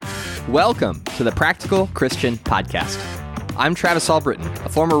Welcome to the Practical Christian Podcast. I'm Travis Albritton, a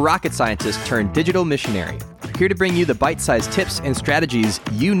former rocket scientist turned digital missionary, here to bring you the bite-sized tips and strategies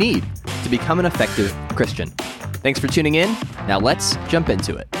you need to become an effective Christian. Thanks for tuning in. Now let's jump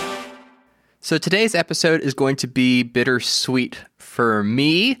into it. So today's episode is going to be bittersweet for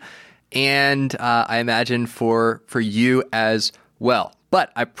me, and I imagine for you as well.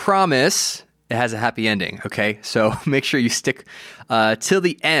 But I promise it has a happy ending, okay? So make sure you stick till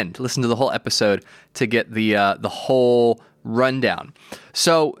the end. Listen to the whole episode to get the whole rundown.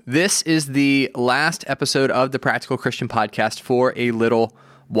 So this is the last episode of the Practical Christian Podcast for a little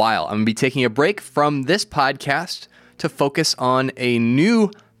while. I'm going to be taking a break from this podcast to focus on a new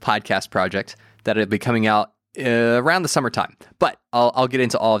podcast project that will be coming out around the summertime. But I'll get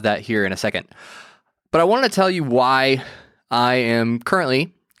into all of that here in a second. But I wanted to tell you why I am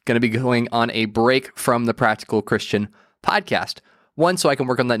currently going to be going on a break from the Practical Christian Podcast. One, so I can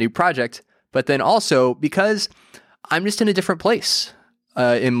work on that new project, but then also because I'm just in a different place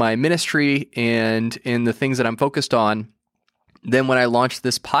in my ministry and in the things that I'm focused on than when I launched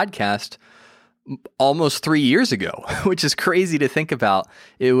this podcast almost 3 years ago, which is crazy to think about.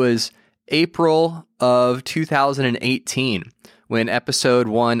 It was April of 2018 when episode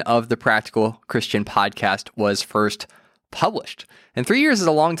 1 of the Practical Christian Podcast was first published. And 3 years is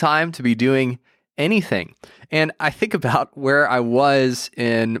a long time to be doing anything. And I think about where I was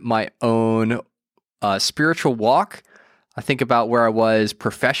in my own spiritual walk. I think about where I was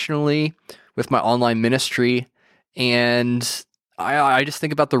professionally with my online ministry. And I just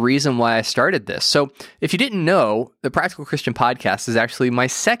think about the reason why I started this. So if you didn't know, the Practical Christian Podcast is actually my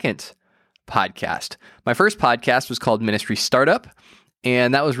second podcast. My first podcast was called Ministry Startup.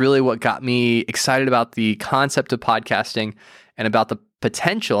 And that was really what got me excited about the concept of podcasting and about the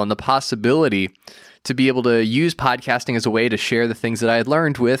potential and the possibility to be able to use podcasting as a way to share the things that I had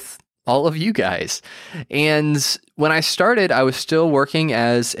learned with all of you guys. And when I started, I was still working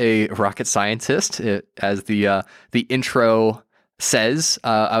as a rocket scientist, as the intro says.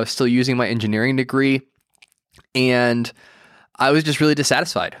 I was still using my engineering degree, and I was just really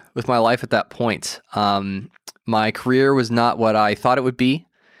dissatisfied with my life at that point. My career was not what I thought it would be,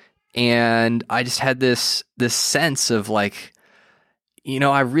 and I just had this sense of like,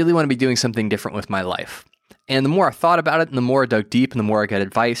 I really want to be doing something different with my life. And the more I thought about it, and the more I dug deep, and the more I got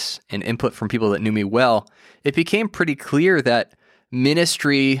advice and input from people that knew me well, it became pretty clear that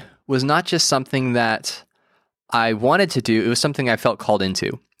ministry was not just something that I wanted to do, it was something I felt called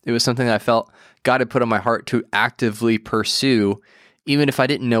into. It was something that I felt God had put on my heart to actively pursue, even if I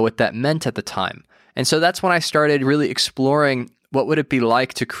didn't know what that meant at the time. And so that's when I started really exploring what would it be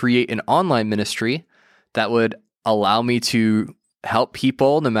like to create an online ministry that would allow me to help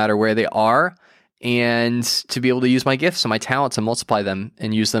people no matter where they are, and to be able to use my gifts and my talents and multiply them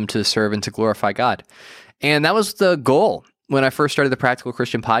and use them to serve and to glorify God. And that was the goal when I first started the Practical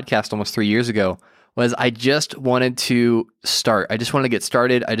Christian Podcast almost 3 years ago, was I just wanted to start. I just wanted to get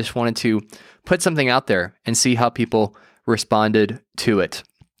started. I just wanted to put something out there and see how people responded to it.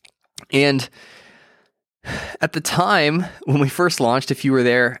 And at the time when we first launched, if you were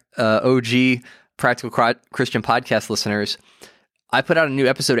there, OG Practical Christian Podcast listeners, I put out a new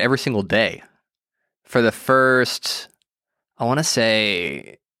episode every single day for the first, I want to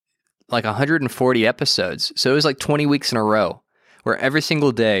say, like 140 episodes. So it was like 20 weeks in a row where every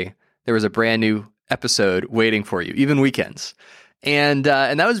single day there was a brand new episode waiting for you, even weekends. And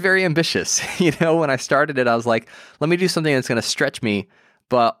that was very ambitious. When I started it, I was like, let me do something that's going to stretch me,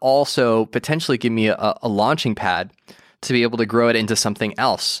 but also potentially give me a launching pad to be able to grow it into something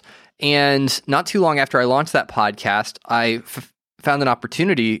else. And not too long after I launched that podcast, I found an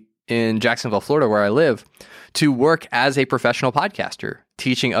opportunity in Jacksonville, Florida, where I live, to work as a professional podcaster,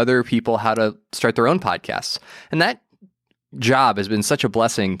 teaching other people how to start their own podcasts. And that job has been such a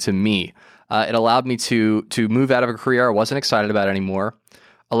blessing to me. It allowed me to move out of a career I wasn't excited about anymore,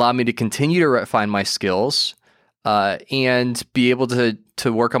 allowed me to continue to refine my skills, and be able to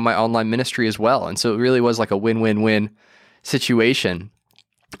work on my online ministry as well. And so it really was like a win-win-win situation.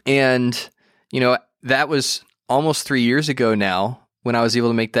 And, that was almost 3 years ago now when I was able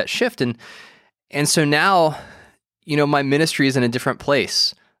to make that shift. And so now, my ministry is in a different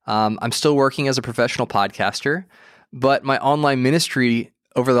place. I'm still working as a professional podcaster, but my online ministry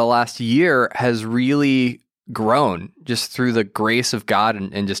over the last year has really grown just through the grace of God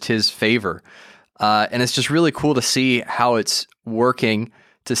and just His favor. And it's just really cool to see how it's working,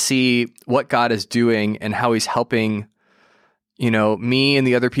 to see what God is doing and how He's helping, me and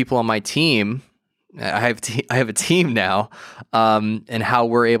the other people on my team. I have a team now, and how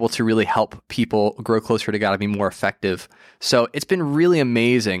we're able to really help people grow closer to God and be more effective. So it's been really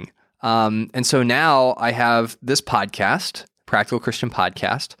amazing And so now I have this podcast, Practical Christian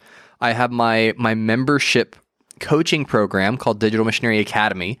Podcast. I have my membership coaching program called Digital Missionary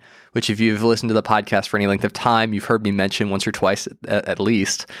Academy, which if you've listened to the podcast for any length of time, you've heard me mention once or twice at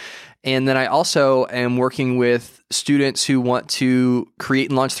least. And then I also am working with students who want to create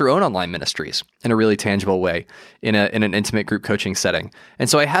and launch their own online ministries in a really tangible way in an intimate group coaching setting. And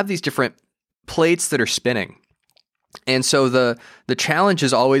so I have these different plates that are spinning. And so the challenge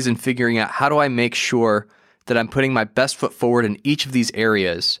is always in figuring out, how do I make sure that I'm putting my best foot forward in each of these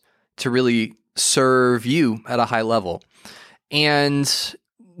areas to really serve you at a high level. And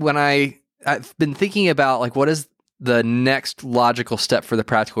when I've been thinking about, like, what is the next logical step for the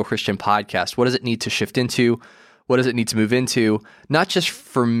Practical Christian Podcast? What does it need to shift into? What does it need to move into? Not just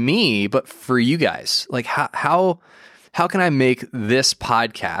for me, but for you guys. Like, how can I make this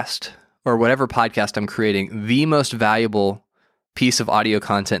podcast, or whatever podcast I'm creating, the most valuable piece of audio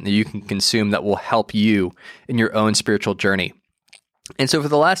content that you can consume that will help you in your own spiritual journey? And so for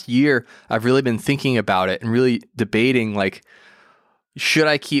the last year, I've really been thinking about it and really debating, like, should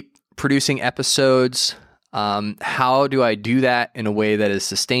I keep producing episodes? How do I do that in a way that is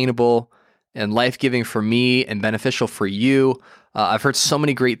sustainable and life-giving for me and beneficial for you? I've heard so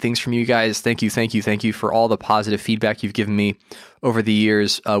many great things from you guys. Thank you for all the positive feedback you've given me over the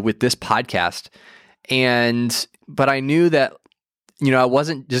years with this podcast. But I knew that, I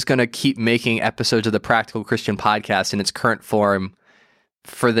wasn't just going to keep making episodes of the Practical Christian Podcast in its current form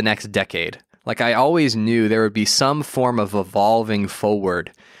for the next decade. Like, I always knew there would be some form of evolving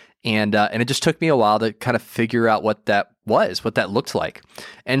forward. And it just took me a while to kind of figure out what that looked like.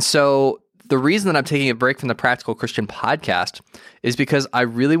 And so the reason that I'm taking a break from the Practical Christian Podcast is because I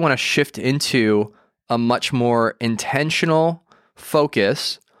really want to shift into a much more intentional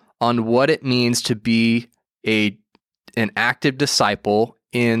focus on what it means to be an active disciple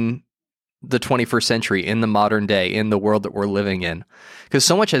in the 21st century, in the modern day, in the world that we're living in. Because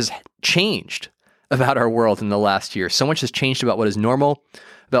so much has changed about our world in the last year. So much has changed about what is normal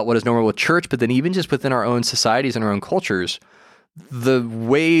with church, but then even just within our own societies and our own cultures, the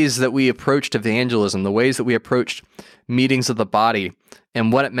ways that we approached evangelism, the ways that we approached meetings of the body,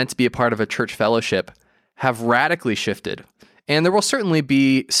 and what it meant to be a part of a church fellowship have radically shifted. And there will certainly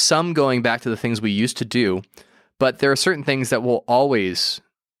be some going back to the things we used to do, but there are certain things that will always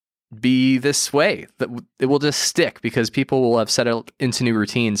be this way, that it will just stick because people will have settled into new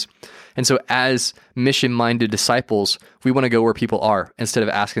routines. And so as mission-minded disciples, we want to go where people are instead of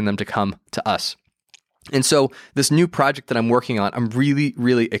asking them to come to us. And so this new project that I'm working on, I'm really,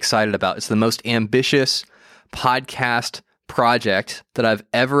 really excited about. It's the most ambitious podcast project that I've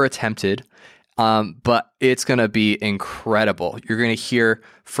ever attempted, but it's going to be incredible. You're going to hear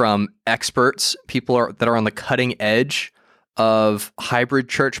from experts, people that are on the cutting edge of hybrid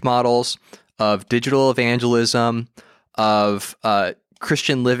church models, of digital evangelism, of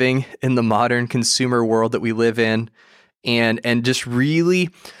Christian living in the modern consumer world that we live in, and just really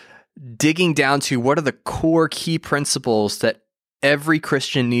digging down to what are the core key principles that every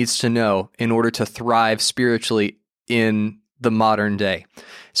Christian needs to know in order to thrive spiritually in the modern day.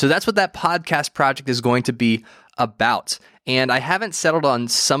 So that's what that podcast project is going to be about. And I haven't settled on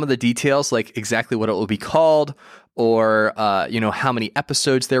some of the details, like exactly what it will be called, or how many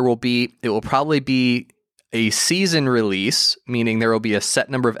episodes there will be. It will probably be a season release, meaning there will be a set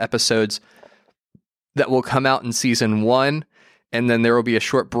number of episodes that will come out in season 1, and then there will be a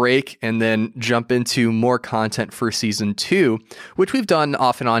short break, and then jump into more content for season 2, which we've done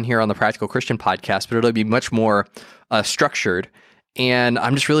off and on here on the Practical Christian Podcast, but it'll be much more structured. And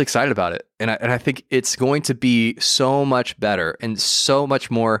I'm just really excited about it. And I think it's going to be so much better and so much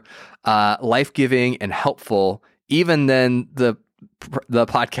more life-giving and helpful even than the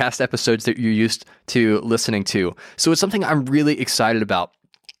podcast episodes that you're used to listening to. So it's something I'm really excited about.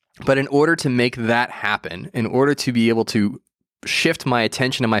 But in order to make that happen, in order to be able to shift my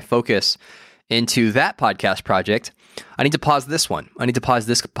attention and my focus into that podcast project, I need to pause this one. I need to pause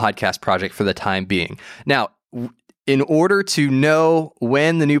this podcast project for the time being. Now, in order to know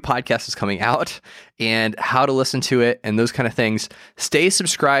when the new podcast is coming out and how to listen to it and those kind of things, stay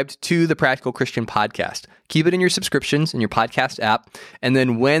subscribed to the Practical Christian Podcast. Keep it in your subscriptions in your podcast app. And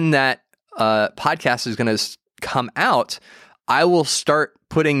then when that podcast is going to come out, I will start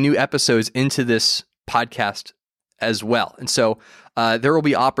putting new episodes into this podcast as well. And so there will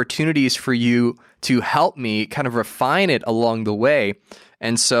be opportunities for you to help me kind of refine it along the way.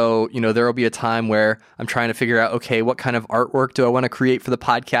 And so, there will be a time where I'm trying to figure out, okay, what kind of artwork do I want to create for the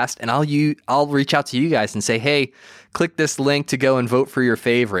podcast? And I'll reach out to you guys and say, hey, click this link to go and vote for your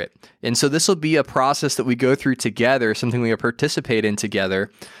favorite. And so this will be a process that we go through together, something we participate in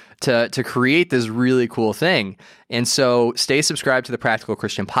together to create this really cool thing. And so stay subscribed to the Practical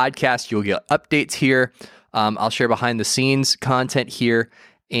Christian Podcast. You'll get updates here. I'll share behind the scenes content here,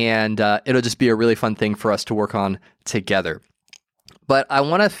 and it'll just be a really fun thing for us to work on together. But I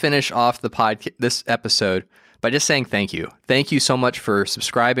want to finish off this episode by just saying thank you. Thank you so much for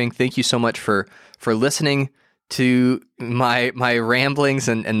subscribing. Thank you so much for listening to my ramblings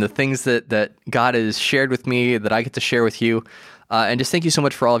and the things that God has shared with me that I get to share with you. And just thank you so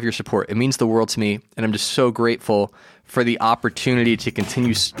much for all of your support. It means the world to me, and I'm just so grateful for the opportunity to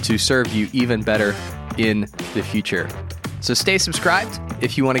continue to serve you even better in the future. So stay subscribed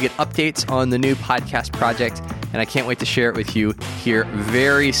if you want to get updates on the new podcast project, and I can't wait to share it with you here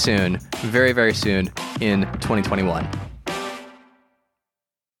very soon, very, very soon in 2021.